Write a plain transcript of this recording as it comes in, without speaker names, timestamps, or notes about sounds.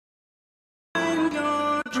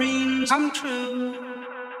dreams come true.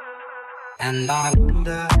 And I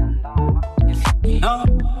wonder if you know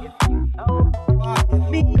what you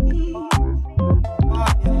mean,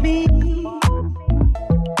 what you mean.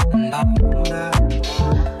 And I wonder.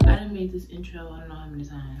 I done made this intro, I don't know how many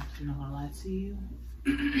times, I'm not gonna lie to you.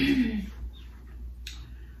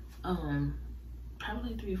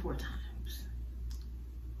 Probably 3 or 4 times.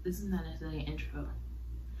 This is not necessarily an intro.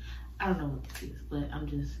 I don't know what this is, but I'm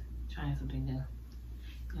just trying something new.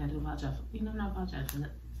 I do apologize. You know, I'm not apologizing for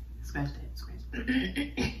that. Scratch that, scratch that.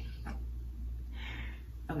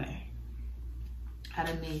 Okay. I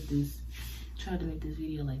done made this, tried to make this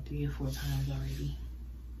video like 3 or 4 times already.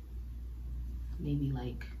 Maybe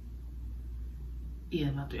like, yeah,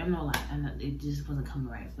 about 3. I'm not lying. I know it just wasn't coming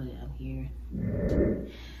right, but I'm here.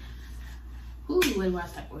 Ooh, where do I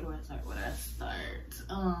start? Where do I start? Where do I start?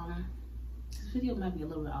 This video might be a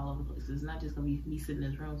little bit all over the place. It's not just gonna be me sitting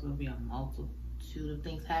in this room. It's gonna be a multitude of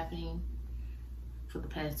things happening for the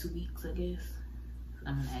past 2 weeks, I guess.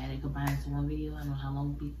 I'm gonna add it, combine it to one video. I don't know how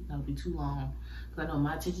long it'll be. It'll be too long because I know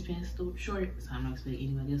my attention span is still short, so I'm not expecting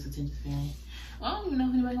anybody else's attention span. Well, I don't even know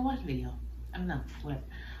if anybody can watch the video. I don't know. Whatever.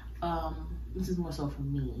 This is more so for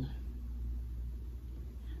me.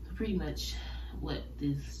 So pretty much what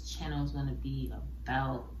this channel is gonna be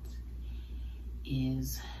about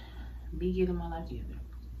is me getting my life together.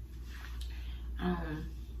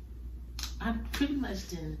 I pretty much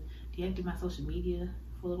didn't deactivate my social media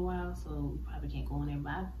for a little while, so we probably can't go on there, but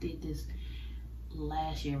I did this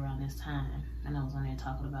last year around this time, and I was on there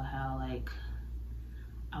talking about how like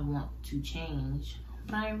I want to change,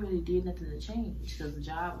 but I ain't really did nothing to change because the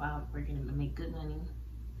job I'm working and make good money,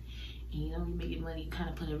 and you know, you making money, you kind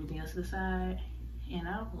of put everything else to the side, and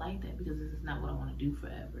I don't like that because this is not what I want to do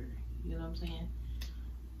forever. You know what I'm saying?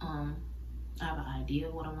 I have an idea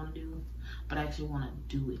of what I want to do, but I actually want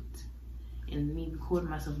to do it. And me recording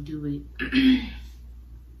myself do it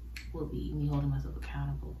will be me holding myself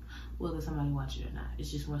accountable, whether somebody watch it or not.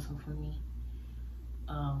 It's just more so for me.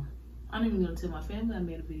 I'm not even gonna tell my family I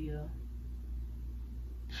made a video.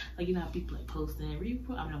 Like, you know how people like posting and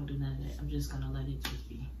report. I'm not gonna do none of that. I'm just gonna let it just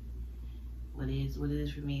be what it is. What it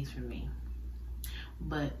is for me is for me.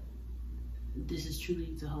 But this is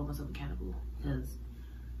truly to hold myself accountable because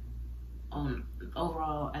on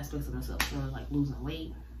overall aspects of myself, so like losing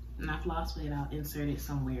weight, and I've lost weight. I'll insert it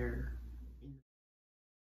somewhere in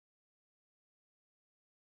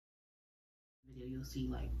the video. You'll see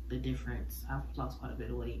like the difference. I've lost quite a bit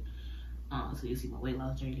of weight. So you'll see my weight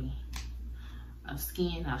loss journey. Of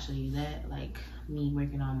skin, I'll show you that. Like me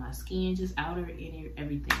working on my skin, just outer, inner,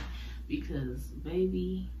 everything. Because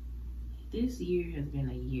baby, this year has been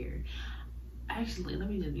a year. Actually, let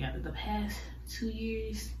me just be honest. The past 2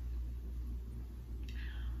 years.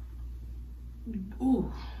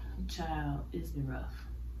 Ooh, child, it's been rough.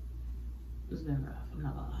 It's been rough. I'm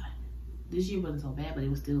not gonna lie. This year wasn't so bad, but it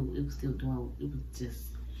was still doing. It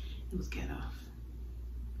was ghetto.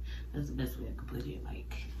 That's the best way I could put it.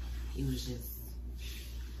 Like, it was just,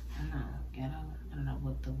 I don't know, ghetto. I don't know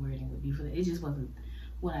what the wording would be for that. It just wasn't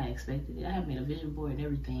what I expected. I have made a vision board and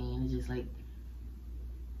everything, and it's just like,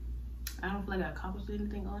 I don't feel like I accomplished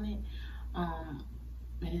anything on it.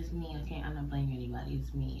 And it's me. I'm not blaming anybody.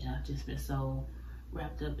 It's me. And I've just been so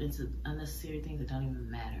wrapped up into unnecessary things that don't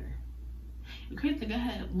even matter. The crazy thing,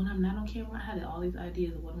 when I'm not on camera, I had all these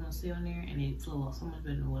ideas of what I'm gonna say on there, and it flow off so much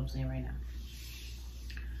better than what I'm saying right now.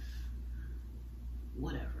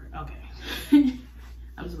 Whatever. Okay.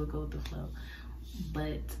 I'm just gonna go with the flow.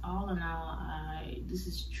 But all in all, this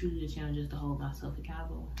is truly the channel just to hold myself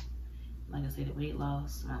accountable. Like I said, the weight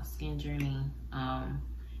loss, my skin journey,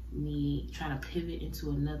 me trying to pivot into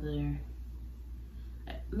another,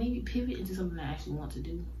 maybe pivot into something I actually want to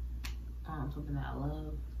do, something that I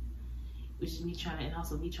love, which is me trying to, and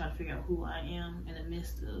also me trying to figure out who I am in the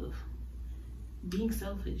midst of being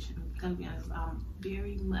selfish. I'm gonna be honest, I'm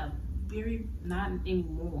very, not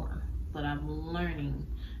anymore, but I'm learning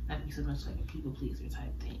not to be so much like a people pleaser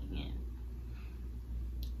type thing, and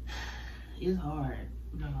it's hard,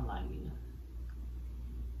 I'm not gonna lie to you.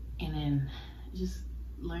 And then just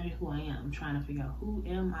learning who I am, trying to figure out who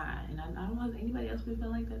am I, and I don't know if anybody else been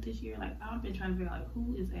feeling like that this year. Like, I've been trying to figure out like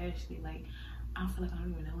who is Ashley. Like, I feel like I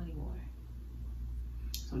don't even know anymore.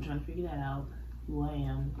 So I'm trying to figure that out, who I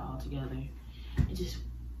am all together, and just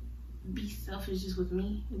be selfish just with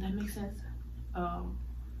me, if that makes sense.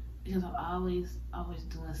 Because I'm always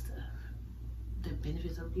doing stuff that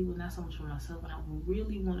benefits other people, not so much for myself. And I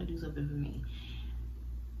really want to do something for me.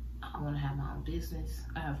 I want to have my own business.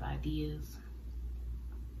 I have ideas.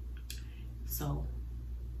 So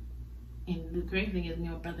And the great thing is, me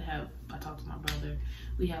and my brother I talk to my brother.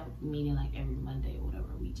 We have a meeting like every Monday or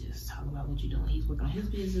whatever. We just talk about what you're doing. He's working on his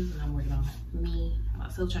business and I'm working on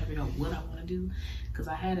myself, trying to figure out what I want to do. Because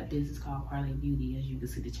I had a business called Parlay Beauty. As you can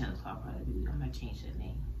see, the channel's called Parlay Beauty. I'm going to change that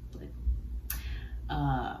name. But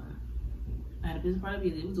I had a business, Parlay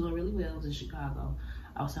Beauty. It was doing really well. It was in Chicago.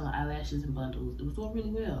 I was selling eyelashes and bundles. It was doing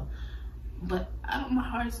really well. But my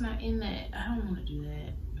heart's not in that. I don't want to do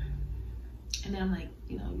that. And then I'm like,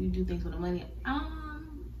 you know, you do things for the money.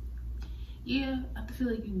 Yeah, I feel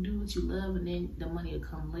like you do what you love and then the money will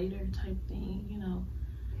come later type thing, you know.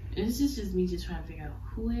 And it's just me just trying to figure out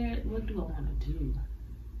what do I want to do?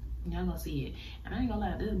 Y'all gonna see it. And I ain't gonna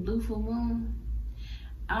lie, this blue full moon,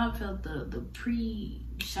 I felt the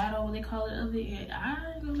pre-shadow, what they call it, of it. And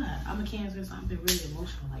I ain't gonna lie, I'm a Cancer, so I've been really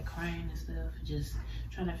emotional, like crying and stuff. Just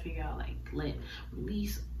trying to figure out, like,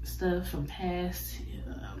 release stuff from past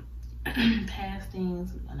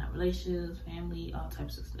things, not relationships, family, all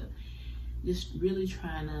types of stuff. Just really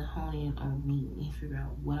trying to hone in on me and figure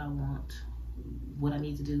out what I want, what I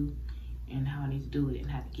need to do, and how I need to do it and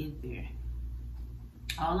how to get there.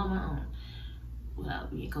 All on my own.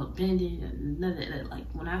 Without being codependent, none of that. Like,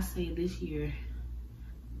 when I say this year,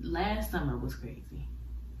 last summer was crazy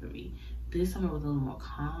for me. This summer was a little more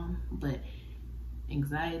calm, but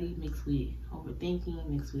anxiety mixed with overthinking,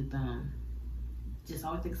 mixed with just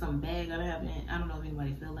always think something bad gonna happen. I don't know if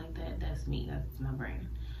anybody feel like that. That's me. That's my brain.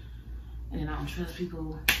 And then I don't trust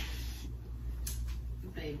people.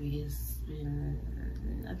 Baby, it's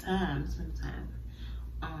been a time. It's been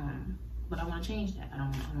a time. But I want to change that. I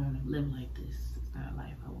don't want to live like this. It's not a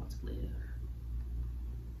life I want to live.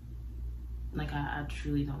 Like, I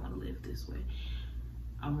truly don't want to live this way.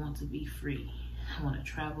 I want to be free. I want to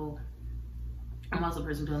travel. I'm also a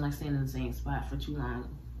person who doesn't like staying in the same spot for too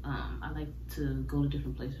long. I like to go to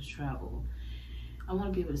different places, travel. I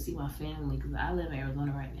want to be able to see my family because I live in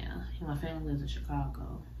Arizona right now and my family lives in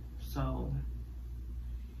Chicago. So,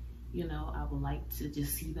 you know, I would like to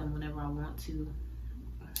just see them whenever I want to.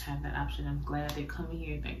 Have that option. I'm glad they're coming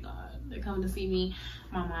here. Thank God they're coming to see me.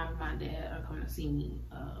 My mom and my dad are coming to see me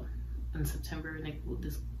in September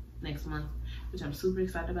next month, which I'm super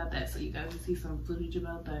excited about that. So you guys will see some footage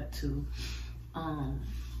about that too. And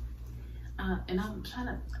I'm trying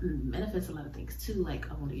to manifest a lot of things too. Like,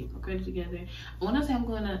 I want to get my credit together. When I say I'm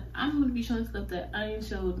gonna be showing stuff that I ain't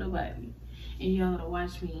showed nobody, and y'all gonna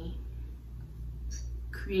watch me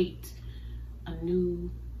create a new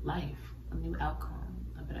life, a new outcome,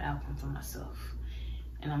 a better outcome for myself.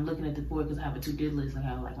 And I'm looking at the board because I have a to-do list. I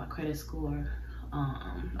have like my credit score.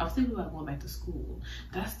 I was thinking about going back to school.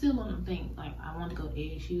 That's still on the thing. Like, I want to go to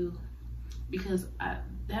ASU because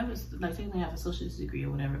technically I have a associate's degree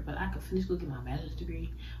or whatever, but I could finish school, get my bachelor's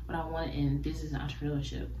degree, but I want it in business and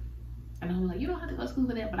entrepreneurship. And I was like, you don't have to go to school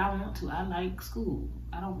for that, but I want to. I like school.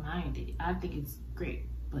 I don't mind it. I think it's great.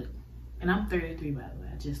 And I'm 33, by the way.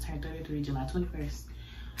 I just turned 33 July 21st.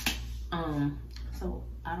 So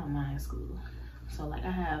I don't mind school. So like,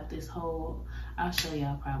 I have this whole, I'll show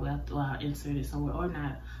y'all probably, I'll insert it somewhere or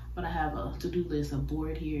not, but I have a to-do list, a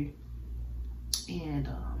board here. And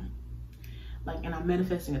and I'm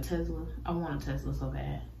manifesting a Tesla. I want a Tesla so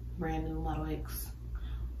bad. Brand new Model X.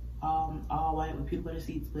 All white with peanut butter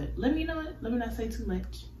seats. But let me not say too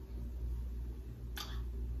much.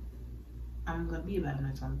 I'm gonna be about it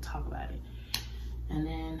next time, talk about it. And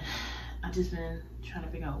then I just been trying to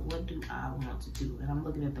figure out what do I want to do. And I'm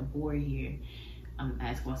looking at the board here. I'm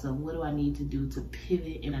asking myself, what do I need to do to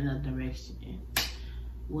pivot in another direction?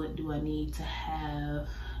 What do I need to have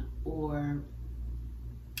or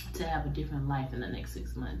to have a different life in the next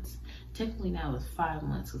 6 months? Technically now it's 5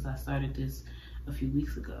 months because I started this a few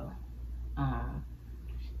weeks ago.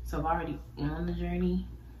 So I'm already on the journey.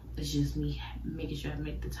 It's just me making sure I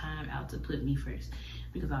make the time out to put me first,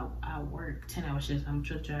 because I work 10-hour shifts. I'm a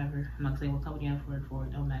truck driver. I'm not gonna say what company I work for,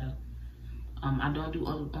 it don't matter. I don't do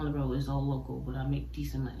on the road, it's all local, but I make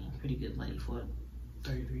decent money, pretty good money for a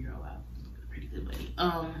 33-year-old. Pretty good money.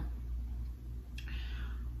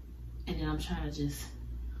 And then I'm trying to just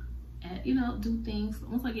do things.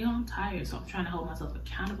 Once I get home, I'm tired, so I'm trying to hold myself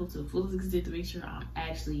accountable to the fullest extent to make sure I'm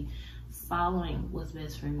actually following what's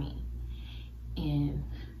best for me. And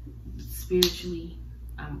spiritually,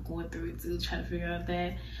 I'm going through it too, trying to figure out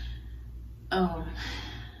that.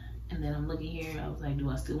 And then I'm looking here, I was like, do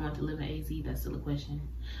I still want to live in AZ? That's still a question.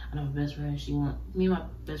 I know my best friend, me and my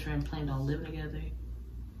best friend planned on living together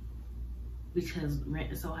because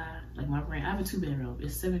rent is so high. Like, my rent, I have a 2-bedroom,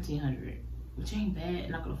 it's $1,700, which ain't bad,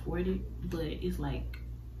 and I can afford it, but it's like,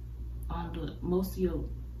 most of your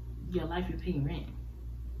life you're paying rent.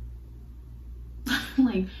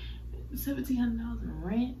 Like, $1,700 in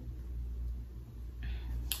rent,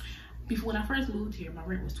 before when I first moved here, my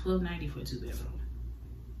rent was $12.90 for a 2-bedroom.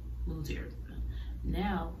 Moved here.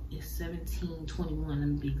 Now it's $17.21. Let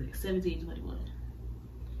me be exact. $17.21.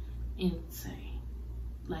 Insane.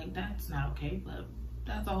 Like, that's not okay, but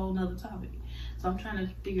that's a whole nother topic. So I'm trying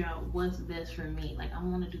to figure out what's best for me. Like, I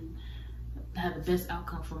want to have the best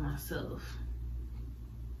outcome for myself.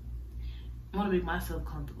 I want to make myself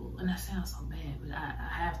comfortable, and that sounds so bad, but I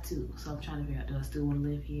have to. So I'm trying to figure out, do I still want to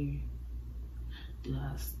live here? Do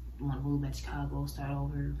I want to move back to Chicago, start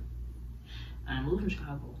over? I moved from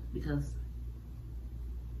Chicago because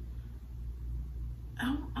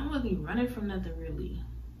I'm really running from nothing, really.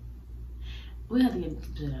 We have to get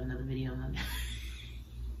into another video on that.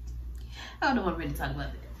 I don't know what I'm ready to talk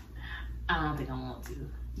about that. I don't think I want to.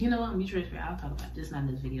 You know what? I'm transparent. I'll talk about it. Just not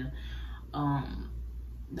in this video.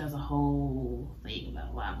 There's a whole thing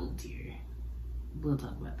about why I moved here. We'll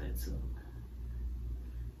talk about that too.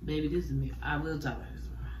 Baby, this is me. I will talk about this.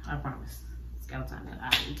 I promise. Scout time. I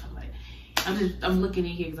will talk about it. I'm looking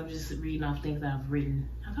in here because I'm just reading off things that I've written.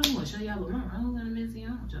 I kind of want to show y'all, but my room's gonna miss you. I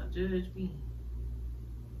don't want y'all to judge me.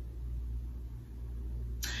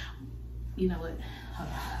 You know what? Hold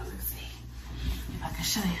on. Let's see if I can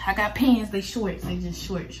show you. I got pens. They short. They just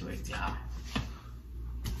short, y'all.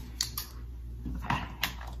 Okay.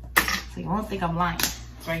 So you won't think I'm lying.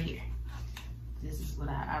 It's right here. This is what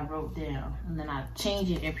I wrote down, and then I change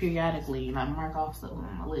it periodically, and I mark off stuff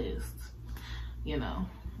on my list. You know,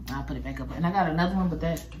 I'll put it back up. And I got another one, but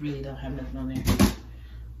that really don't have nothing on there.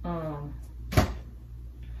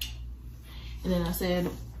 And then I said,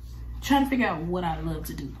 trying to figure out what I love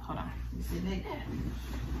to do. Hold on. Let me see like that.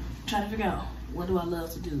 Trying to figure out what do I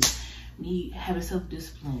love to do. Me having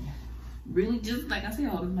self-discipline. Really, just like I said,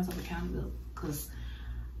 holding myself accountable. Because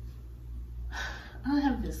I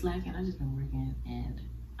haven't been slacking. I just been working, and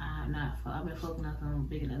I've been focusing on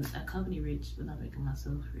making a company rich, but not making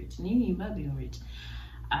myself rich. And even about being rich,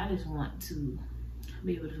 I just want to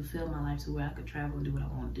be able to fulfill my life to where I could travel and do what I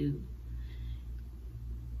want to do.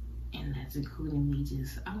 And that's including me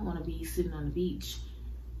I don't want to be sitting on the beach.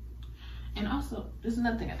 And also, there's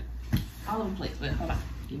another thing I do. All over the place, but hold on.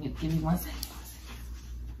 Give me 1 second.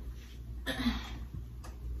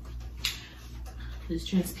 This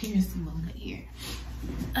transparency moment here.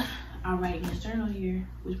 I write in this journal here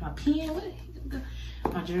with my pen.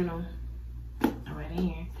 My journal. I write in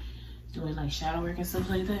here. Doing like shadow work and stuff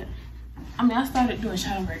like that. I mean, I started doing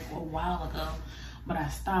shadow work a while ago, but I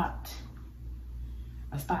stopped.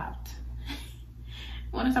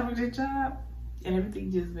 When I started this job, and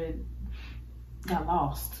everything just got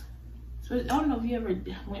lost. So I don't know if you ever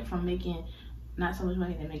went from making not so much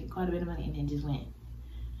money to making quite a bit of money, and then just went,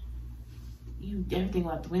 everything go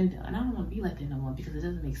out the window. And I don't want to be like that no more, because it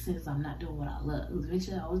doesn't make sense. I'm not doing what I love.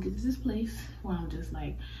 Eventually I always get to this place where I'm just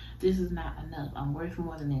like, this is not enough. I'm worth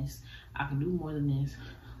more than this. I can do more than this.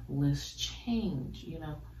 Let's change, you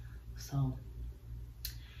know? So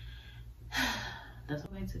that's the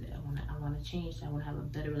way to that. I want to change. I want to have a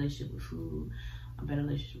better relationship with food, a better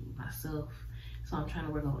relationship with myself. So I'm trying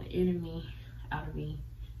to work on the inner me, outer me,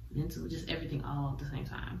 mental, just everything all at the same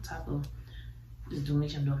time. Top of just make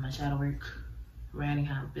sure I'm doing my shadow work, writing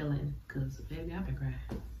how I'm feeling, because baby, I've been crying.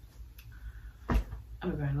 I've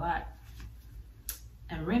been crying a lot.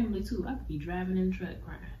 And randomly too, I could be driving in the truck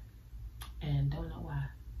crying and don't know why.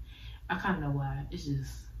 I kind of know why. It's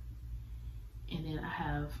just, and then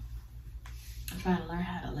I'm trying to learn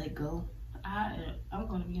how to let go. I'm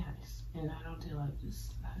gonna be honest, and I don't tell like this.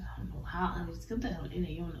 I don't know how honest. Come down in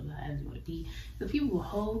there, you don't know how honest you want to be. The people will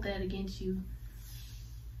hold that against you.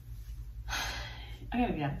 I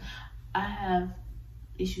gotta be honest. I have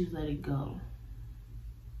issues letting go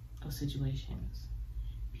of situations,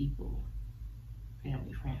 people,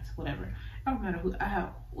 family, friends, whatever. It don't matter who I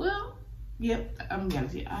have. Well, yep, I'm gonna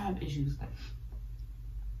be honest. I have issues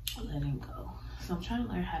letting go. So I'm trying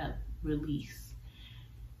to learn how to release.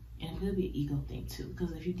 And it could be an ego thing too.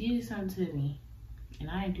 Because if you did something to me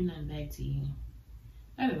and I didn't do nothing back to you,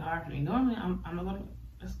 that is hard for me. Normally, I'm not gonna,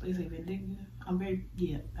 they say vindictive. I'm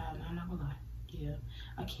not gonna lie. Yeah,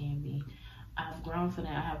 I can be. I've grown from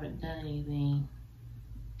that. I haven't done anything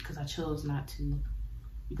because I chose not to,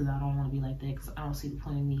 because I don't want to be like that, because I don't see the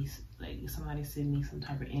point in me, like, if somebody send me some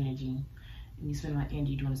type of energy and me spend my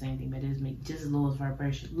energy doing the same thing, but it is make just as low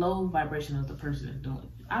vibration as the person is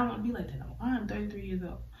doing. I don't want to be like that no more. I'm 33 years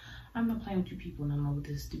old. I'm not playing with you people no more with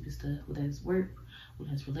this stupid stuff, with this work, with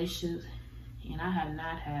this relationships, and I have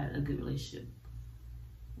not had a good relationship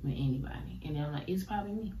with anybody. And I'm like, it's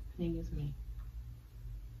probably me. I think it's me.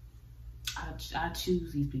 I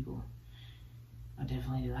choose these people. I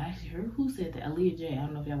definitely do. I actually heard, who said that? Aaliyah J. I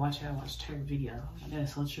don't know if y'all watched her. I watched her video. That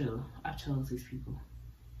is so true. I chose these people.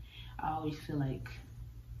 I always feel like,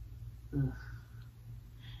 ugh.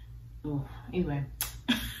 Ugh. Anyway,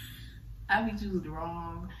 I be choosing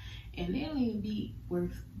wrong, and they don't even be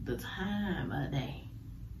worth the time of the day.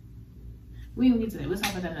 We don't get to that. We'll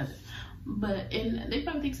talk about that another. But and they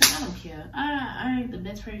probably think so. I don't care. I ain't the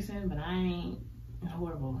best person, but I ain't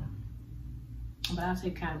horrible. But I'll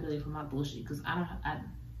take accountability for my bullshit because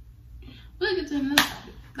we'll get to another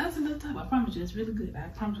topic. That's another topic. I promise you, it's really good. I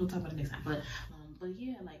promise we'll talk about it next time. But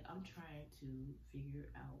yeah, like I'm trying to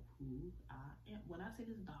figure out who I am. When I say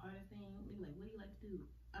this is the hardest thing, they be like, "What do you like to do?"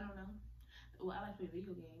 I don't know. Well, I like to play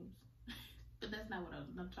video games, but that's not what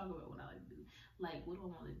I'm talking about. What I like to do, like, what do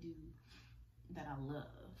I want to do that I love?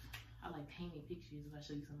 I like painting pictures. If I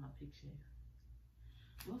show you some of my pictures,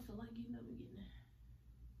 do I feel like getting up and getting it?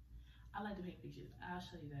 I like to paint pictures. I'll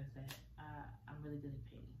show you guys that. I'm really good at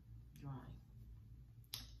painting, drawing.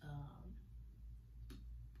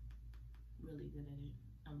 Really good at it.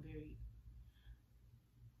 I'm very,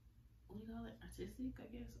 what do you call it? Artistic, I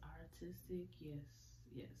guess. Artistic,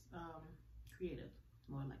 yes. Creative,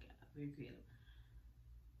 more like very creative.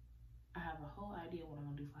 I have a whole idea what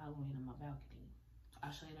I'm gonna do for Halloween on my balcony.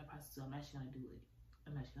 I'll show you that process. So I'm actually gonna do it.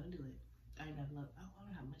 I ain't never look. I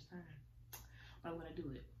don't have much time, but I'm gonna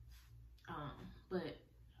do it. But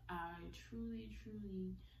I truly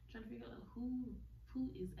trying to figure out who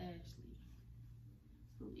is Ashley.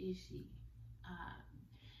 Who is she?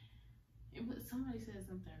 But somebody said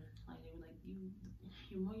something like they were like,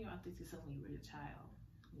 you're more your authentic self when you were a child,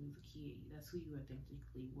 when you was a kid. That's who you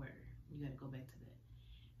authentically were. You got to go back to that.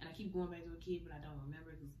 And I keep going back to a kid, but I don't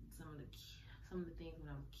remember because some of the things when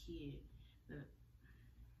I was a kid.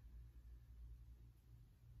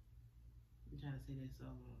 I'm trying to say this.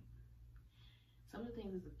 Some of the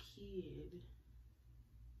things as a kid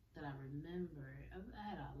that I remember, I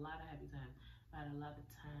had a lot of happy times. I had a lot of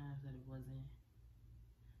times that it wasn't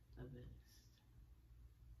the best.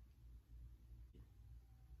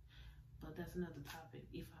 But that's another topic.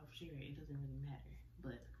 If I share it, it doesn't really matter.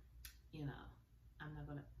 But, you know, I'm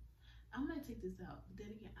gonna take this out. But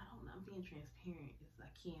then again, I don't know. I'm being transparent as I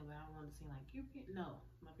can, but I don't want to seem like no.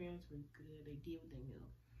 My parents were good. They did what they knew.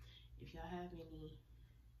 If y'all have any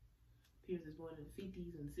parents that's born in the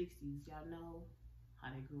 50s and 60s, y'all know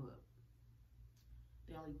how they grew up.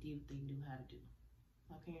 They only did what they knew how to do.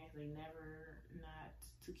 My parents, they never not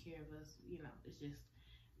took care of us. You know, it's just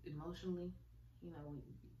emotionally, you know,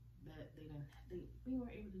 that we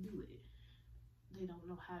weren't able to do it. They don't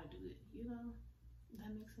know how to do it. You know,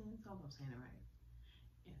 that makes sense. I hope I'm saying it right.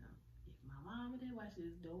 You know, if my mom and dad watch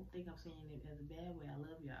this, don't think I'm saying it as a bad way. I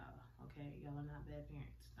love y'all. Okay, y'all are not bad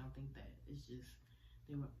parents. Don't think that. It's just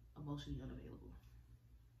they were emotionally unavailable.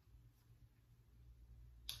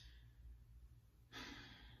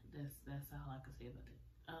 That's all I can say about that.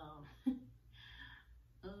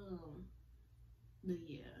 But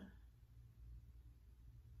yeah.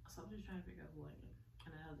 So I'm just trying to figure out who I am.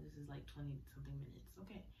 And I know this is like 20 something minutes.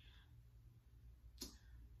 Okay.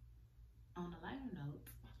 On a lighter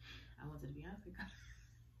note, I went to the Beyonce concert.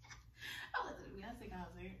 I'll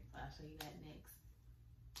show you that next.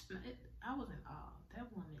 I was in awe.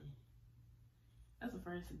 That woman. That's the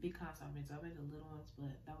first big concert I've been to. I've been to little ones,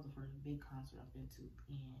 but that was the first big concert I've been to,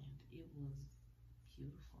 and it was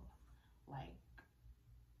beautiful. Like,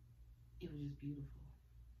 it was just beautiful.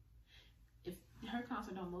 If her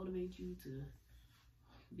concert don't motivate you to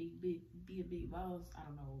be a big boss, I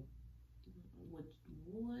don't know what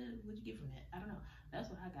you get from that. I don't know.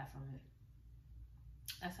 That's what I got from it.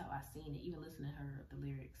 That's how I seen it. Even listening to her, the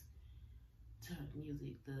lyrics to her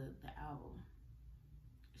music, the album,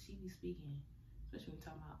 she be speaking. Especially when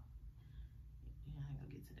we're talking about, I ain't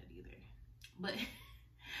gonna get to that either. But,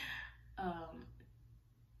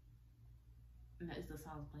 that's the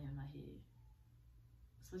songs playing in my head.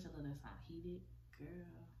 Especially I love that song, Heated.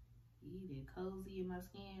 Girl, heated, cozy in my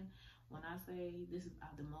skin. When I say this is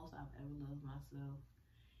the most I've ever loved myself,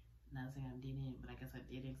 not saying I didn't, but I guess I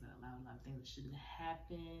didn't because I allowed a lot of things that shouldn't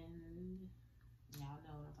happen. Y'all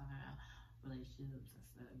know what I'm talking about. Relationships and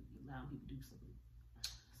stuff. Allowing people to do some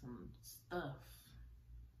stuff.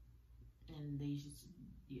 And they just,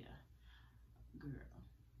 yeah, girl,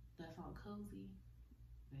 that song Cozy,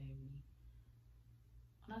 baby.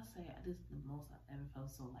 When I say this is the most I've ever felt,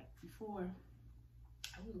 so like before,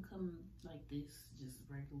 I wouldn't come like this, just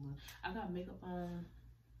regular. I got makeup on,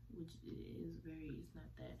 which is it's not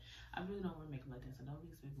that. I really don't wear makeup like that, so don't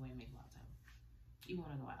expect me to wear makeup all the time. Even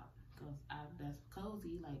when I go out, because that's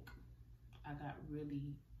cozy. Like, I got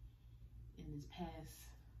really, in this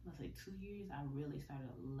past, let's say 2 years, I really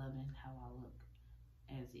started loving how I look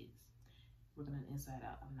as is. Working on the inside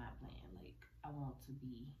out, I'm not playing. Like, I want to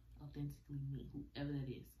be authentically me, whoever that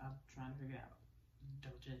is. I'm trying to figure out.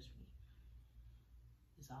 Don't judge me.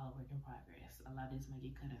 It's all a work in progress. A lot of this may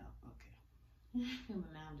get cut out. Okay.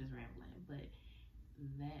 Now I'm just rambling. But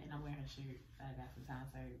that, and I'm wearing her shirt that I got from Time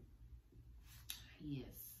Serve.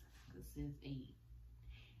 Yes. Because since 8,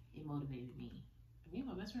 it motivated me. Me and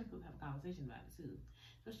my best friend could have a conversation about it too.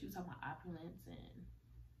 So she was talking about opulence and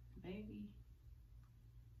baby.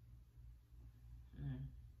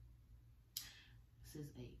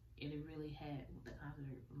 Since 8. And it really had the concert.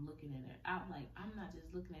 I'm looking at it. I'm not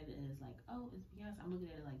just looking at it as like, oh, it's Beyonce. I'm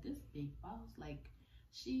looking at it like this big boss. Like,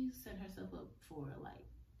 she set herself up for like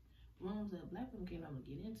rooms that black women can't even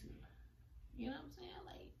get into. You know what I'm saying?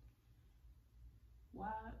 Like,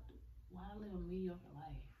 why live a mediocre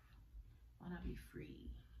life? Why not be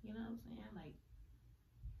free? You know what I'm saying? Like,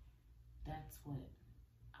 that's what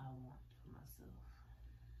I want for myself.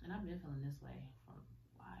 And I've been feeling this way for a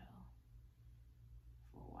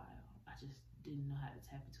while. I just didn't know how to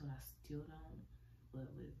tap into it, and I still don't.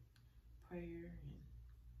 But with prayer and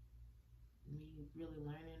me really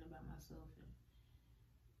learning about myself and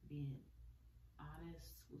being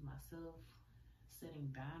honest with myself,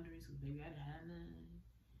 setting boundaries, because baby, I didn't have none.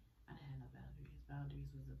 I didn't have no boundaries.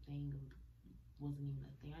 Boundaries was a thing, wasn't even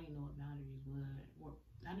a thing. I didn't know what boundaries were.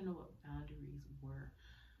 I didn't know what boundaries were.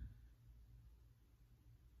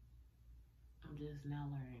 I'm just now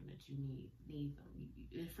learning that you need them.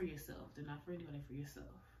 They're for yourself. They're not for anybody, for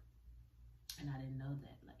yourself. And I didn't know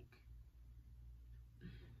that. Like,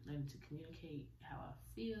 learning to communicate how I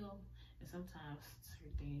feel. And sometimes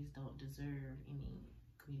certain things don't deserve any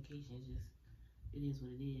communication. It's just, it is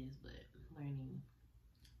what it is. But learning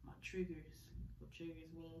my triggers, what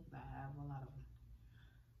triggers me, because I have a lot of them.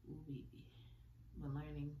 Ooh, baby. But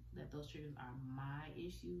learning that those triggers are my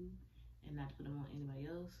issue and not to put them on anybody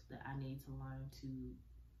else, that I need to learn to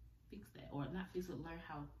fix that. Or not fix it, learn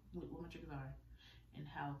what my triggers are and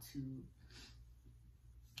how to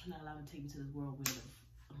not allow them to take me to this whirlwind of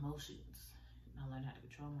emotions. And I learned how to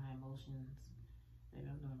control my emotions. Maybe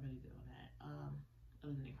I'm doing really good on that.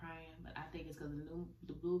 Other than crying, but I think it's because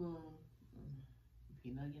the blue moon, if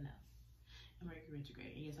you know, you know. And Mercury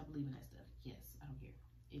retrograde. And yes, I believe in that stuff. Yes, I don't care.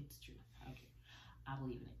 It's true. I don't care. I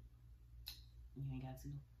believe in it. You ain't got to,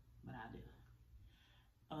 but I do.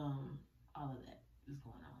 All of that is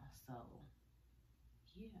going on. So,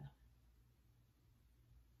 yeah.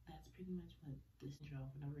 That's pretty much what this intro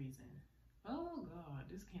for no reason. Oh God,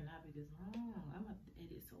 this cannot be this long. I'm about to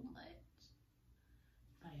edit so much.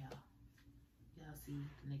 But y'all see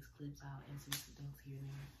the next clips. I'll insert some things here and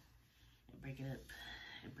there and break it up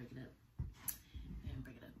and break it up and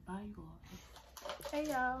break it up. Bye, you all. Hey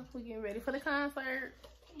y'all, we getting ready for the concert.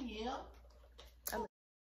 Yep.